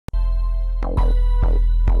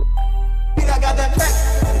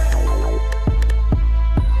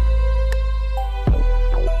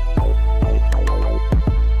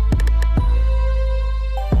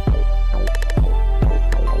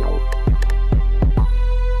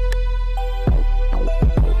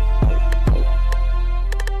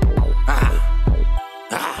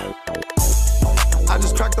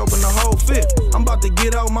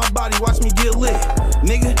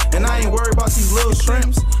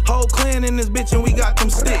Whole clan in this bitch and we got them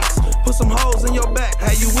sticks. Put some hoes in your back,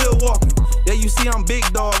 how you will walking. Yeah, you see I'm big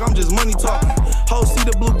dog, I'm just money talking. Hoes see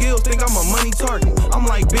the blue gills, think I'm a money target. I'm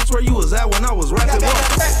like, bitch, where you was at when I was rapping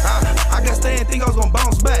walking? I guess they didn't think I was gonna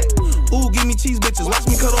bounce back. Ooh, give me cheese, bitches, watch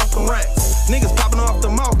me cut off some racks. Niggas popping off the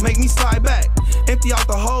mouth, make me slide back. Empty out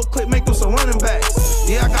the whole clip, make them some running backs.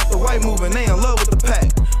 Yeah, I got the white moving, they in love with the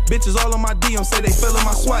pack. Bitches all on my DM say they feelin'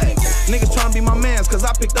 my swag. Niggas tryna be my mans cause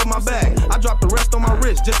I picked up my bag. I dropped the rest on my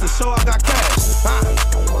wrist just to show I got cash.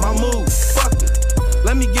 My move, fuck it.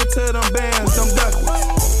 Let me get to them bands, them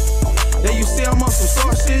duckies. Yeah, you see I'm on some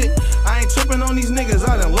sauce shit. I ain't trippin' on these niggas,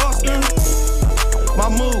 I done lost them. My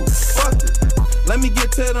move, fuck it. Let me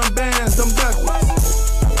get to them bands, them duckies.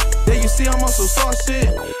 Yeah, you see I'm on some sauce shit.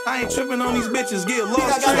 I ain't trippin' on these bitches, get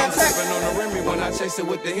lost. I'm trippin' on the Remy when I chase it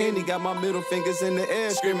with the Henny. Got my middle fingers in the air,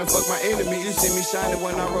 screaming fuck my enemy. You see me shining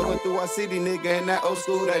when I'm rolling through our city, nigga. And that old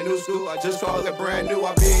school, that new school, I just call it brand new.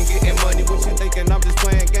 I been getting money, what you thinking? I'm just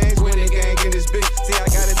playing games, winning gang in this bitch. See, I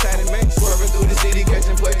got it tatted, man. Swerving through the city,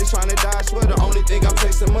 catching players, trying to die. I swear the only thing I'm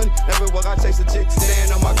chasing money. Everywhere I chase a chick,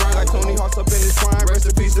 staying on my grind like Tony Hawk's up in his prime. Rest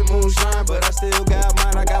in peace, the moonshine, but I still got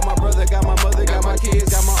mine. I got my brother, got my mother, got my kids,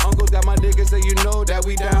 got my uncles, got my niggas. So you know that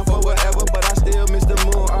we down for whatever, but I still miss the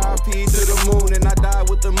moon. R.I.P. to the moon, and I die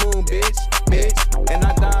with the moon, bitch, bitch. And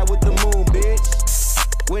I die with the moon, bitch.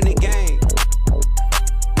 Win the game.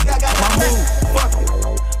 My move, fuck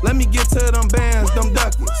it. Let me get to them bands, them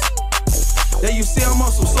duckies. Yeah, you see I'm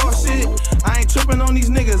on some sauce shit. I ain't tripping on these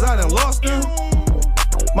niggas, I done lost them.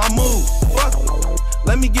 My move, fuck it.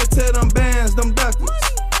 Let me get to them bands, them duckies.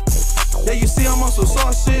 Yeah, you see I'm on some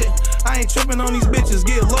sauce shit. I ain't tripping on these bitches,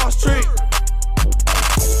 get lost trick.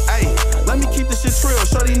 Hey, let me keep this shit trill.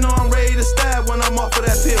 Shorty know I'm ready to stab when I'm off of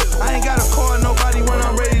that pill. I ain't gotta call nobody when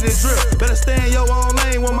I'm ready to drill. Better stay in your own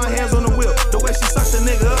lane with my hands on the wheel. The way she sucked a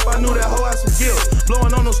nigga up, I knew that hoe had some guilt.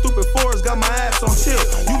 Blowing on them stupid fours, got my ass on chill.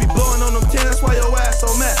 You be blowing on them 10, that's why your ass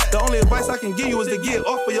so mad. The only advice I can give you is to get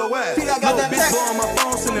off of your ass. No bitch blowing my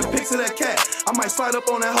phone, sending pics of that cat. I might slide up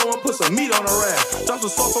on that hoe and put some meat on her ass. Drop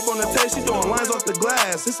some soft up on the tape, she throwing lines off the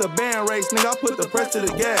glass. It's a band race, nigga, I put the press to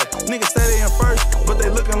the gas. Niggas say they in first, but they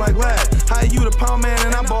looking like last. How you the pound man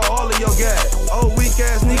and I bought all of your gas? Oh, weak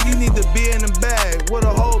ass nigga, you need to be in the bag with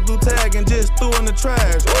a whole blue tag and just threw in the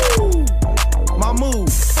trash. Ooh, my move,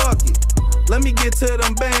 fuck it. Let me get to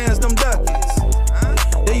them bands, them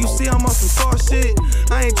duckies. Yeah, you see I'm on some sauce shit.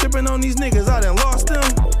 I ain't tripping on these niggas, I done lost them.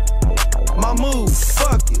 My move,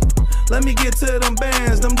 fuck it. Let me get to them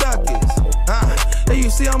bands, them duckies. Yeah, you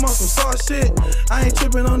see I'm on some sauce shit. I ain't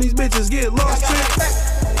tripping on these bitches, get lost,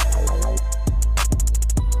 trick.